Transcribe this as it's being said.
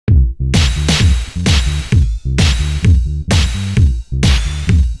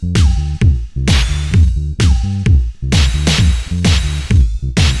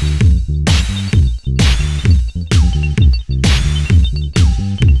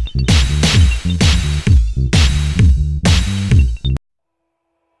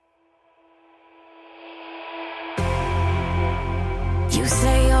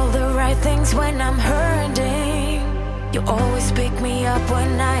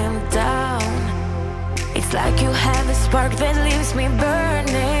am down. It's like you have a spark that leaves me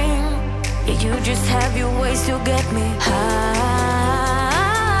burning. Yeah, you just have your ways to get me high.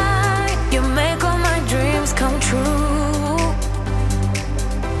 You make all my dreams come true.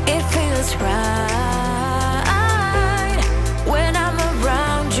 It feels right when I'm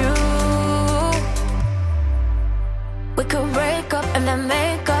around you. We could break up and then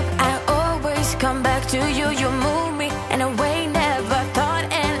make up. I always come back to you. You move me in a way never thought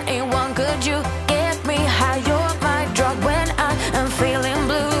anyone could. You get me high. You're my drug when I am feeling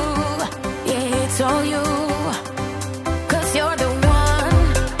blue. Yeah, it's all you, 'cause you're the one.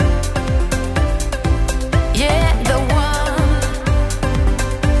 Yeah, the one.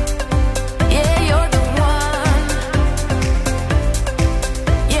 Yeah, you're the one.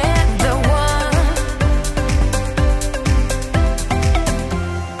 Yeah, the one.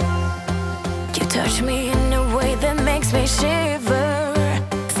 You touch me in a way that makes me shiver.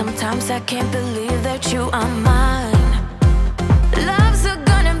 Sometimes I can't believe that you are mine. Love's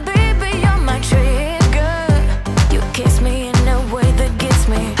gonna be beyond my trigger. You kiss me in a way that gets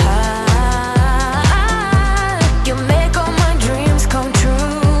me high. You make all my dreams come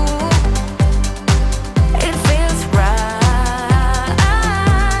true. It feels right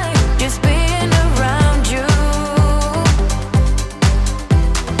just being around you.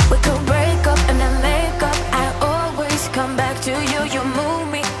 We could break up and then make up. I always come back to you. You move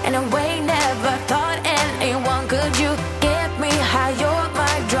me in a way never thought anyone could. You get me high. You're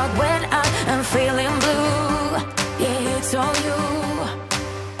my drug when I am feeling blue. Yeah, it's all you,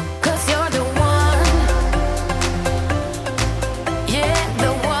 'cause you're the one. Yeah,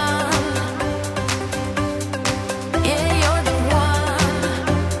 the one. Yeah, you're the one.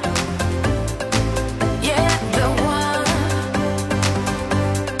 Yeah, the one.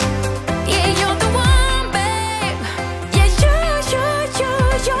 Yeah, you're the one, babe. Yeah,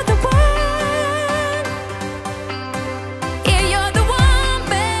 you're the one. Yeah, you're the one,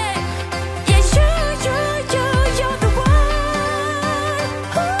 babe. Yeah, you're the one.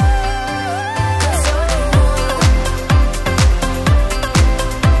 Ooh. 'Cause you're the one.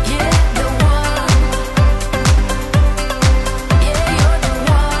 Yeah, the one. Yeah, you're the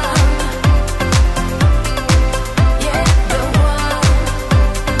one. Yeah, the one.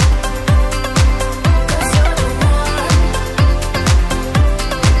 'Cause you're the one.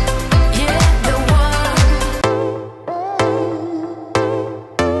 Yeah, the one.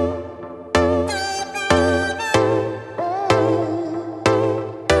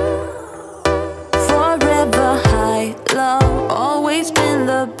 Forever high, low, always been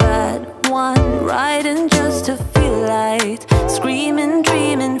the bad one. Riding just to feel light, screaming,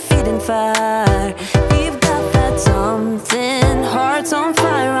 dreaming, feeding fire. We've got that something, hearts on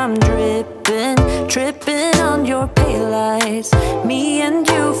fire. I'm dripping, tripping on your pale lights. Me and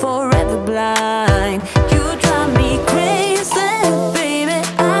you forever blind. You drive me crazy, baby.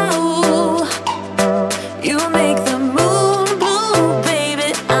 Oh, you make the moon blue, baby.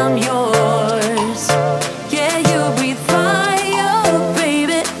 I'm yours. Yeah, you breathe fire,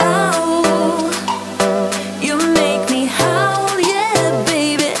 baby. Oh, you make me howl. Yeah,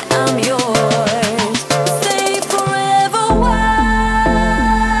 baby, I'm yours. Stay forever wild,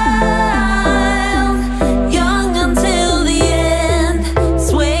 young until the end,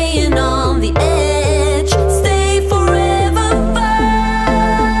 swaying on the edge. Stay forever fire,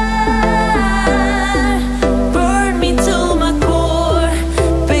 burn me to my core,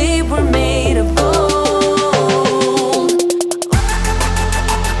 babe, we're made of gold.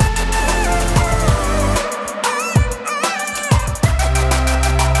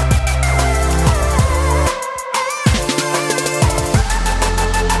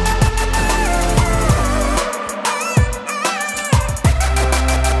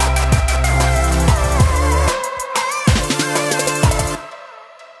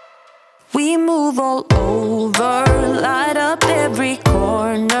 We move all over, light up every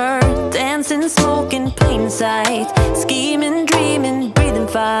corner, dancing, smoking, plain sight, scheming, dreaming, breathing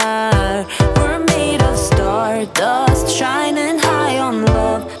fire. We're made of stardust, shining high on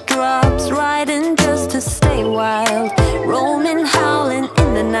love drops, riding just to stay wild, roaming, howling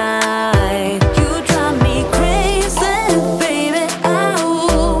in the night. You drive me crazy, baby.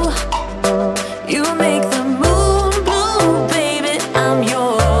 Oh, you make the moon blue, baby. I'm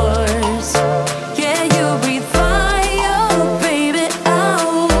yours. Yeah, you breathe fire, baby.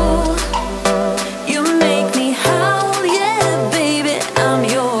 Oh, you make me howl. Yeah, baby, I'm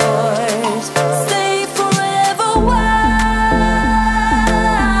yours.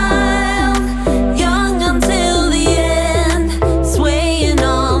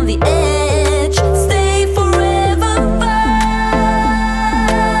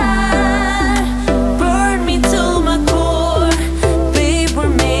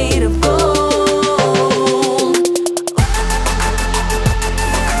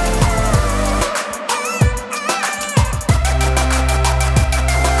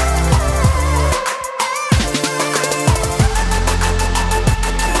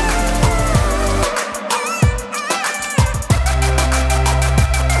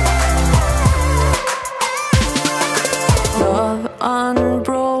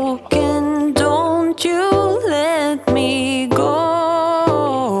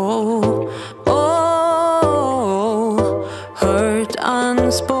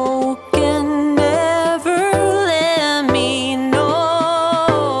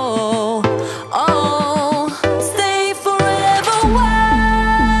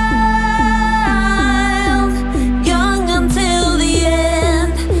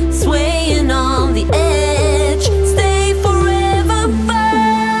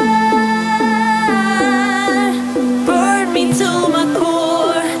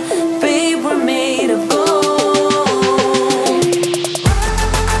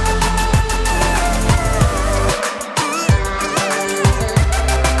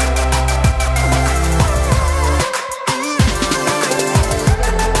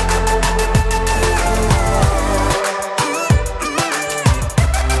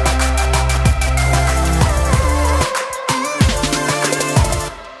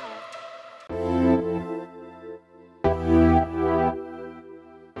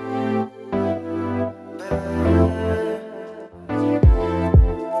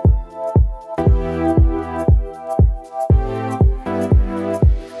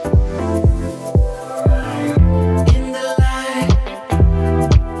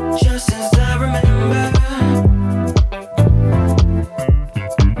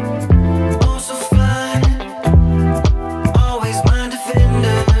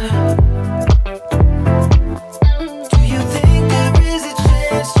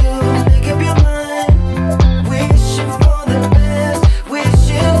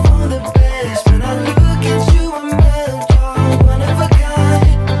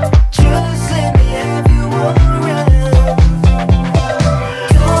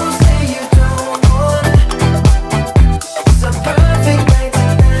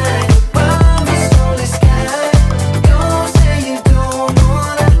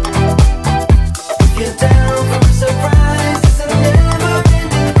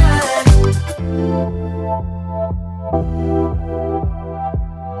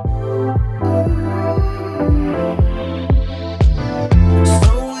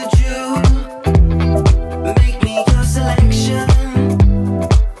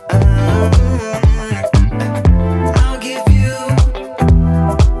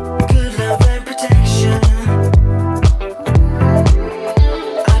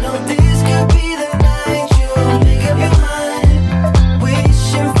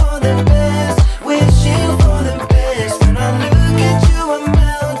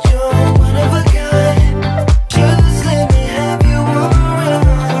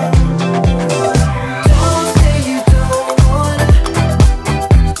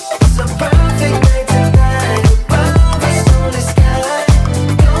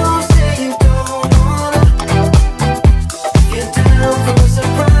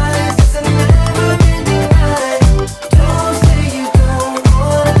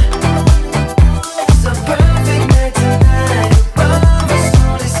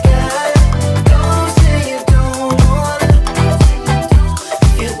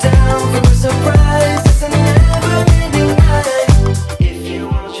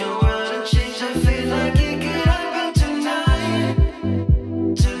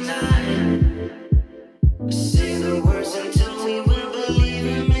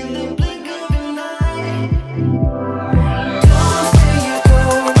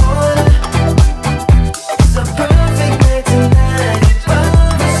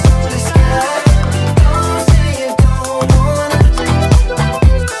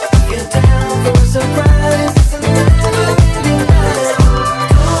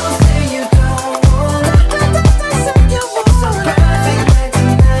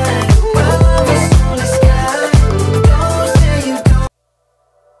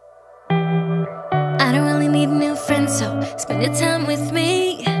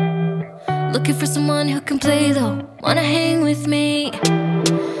 Looking for someone who can play though, wanna hang with me.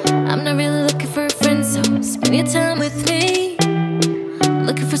 I'm not really looking for a friend, so spend your time with me.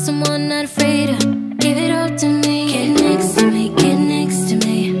 Looking for someone not afraid to give it all to me. Get next to me, get next to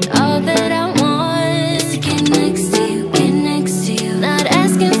me. All that I want is to get next to you, get next to you. Not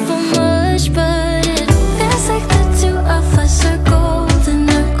asking for much, but it feels like the two of us are golden,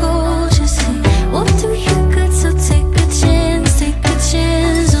 our gold, you see. We'll do you good, so take a chance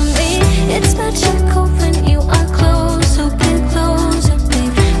on me. It's magical when you are close, so get closer,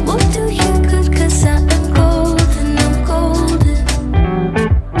 babe. We'll do you good, cause I am golden, I'm golden.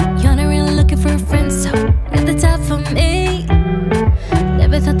 You're not really looking for a friend, so you're the type for me.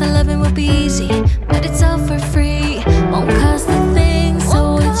 Never thought that loving would be easy, but it's all for free. Won't cost a thing,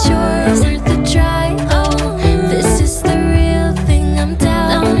 so it's yours, worth a try. Oh, this is the real thing, I'm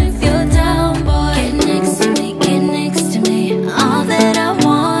down if you're down, boy. Get next to me, get next to me. All that I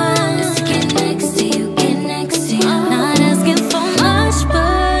want is to get next to you, get next to you. Not asking for much,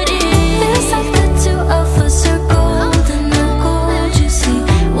 but it feels like the two of us are golden, our gold, you see.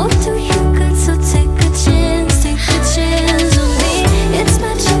 We'll do you good, so take a chance on me. It's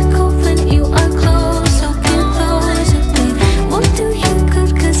magical when you are close, so get closer, babe. We'll do you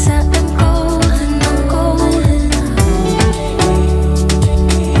good, cause I am golden, I'm golden.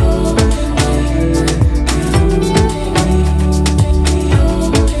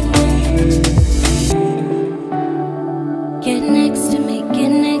 Get next to me, get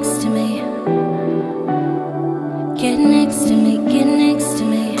next to me. Get next to me, get next to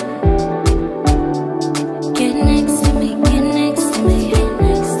me. Get next to me, get next to me. Get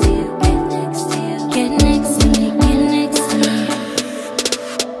next to you, get next to you. Get next to me, get next to me.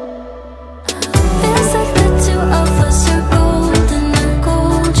 Feels like the two of us are golden, our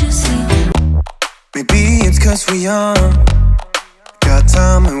gold, you see. Maybe it's cause we're young, got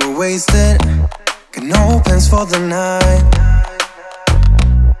time and we're wasted. got no plans for the night.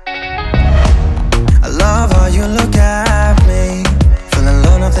 I love how you look at me, feeling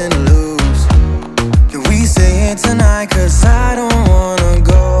low, nothing to lose. Can we stay here tonight? Cause I don't wanna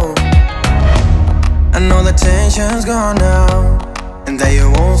go. I know the tension's gone now, and that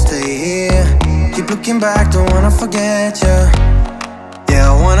you won't stay here. Keep looking back, don't wanna forget you.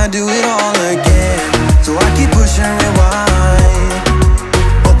 Yeah, I wanna do it all again, so I keep pushing rewind,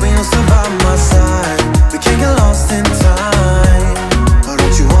 hoping you'll still by my side. We can't get lost in time. Oh,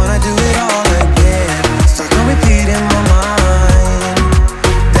 don't you wanna do it all again? Stuck on repeat in my mind,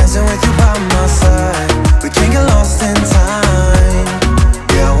 dancing with you by my side. We can't get lost in time.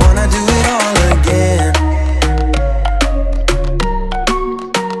 Yeah, I wanna do it all again.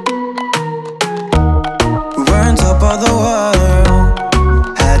 We were on top of the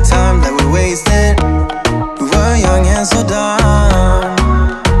world, had time that we wasted. We were young and so dumb.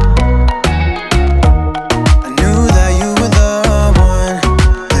 I knew that you were the one,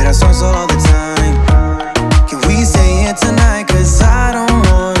 played our songs all the time. Can we stay here tonight? Cause I don't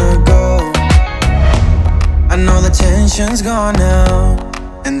wanna go. I know the tension's gone now,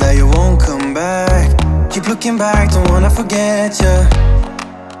 and that you won't come back. Keep looking back, don't wanna forget you.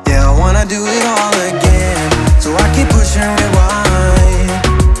 Yeah, I wanna do it all again, so I keep pushing rewind,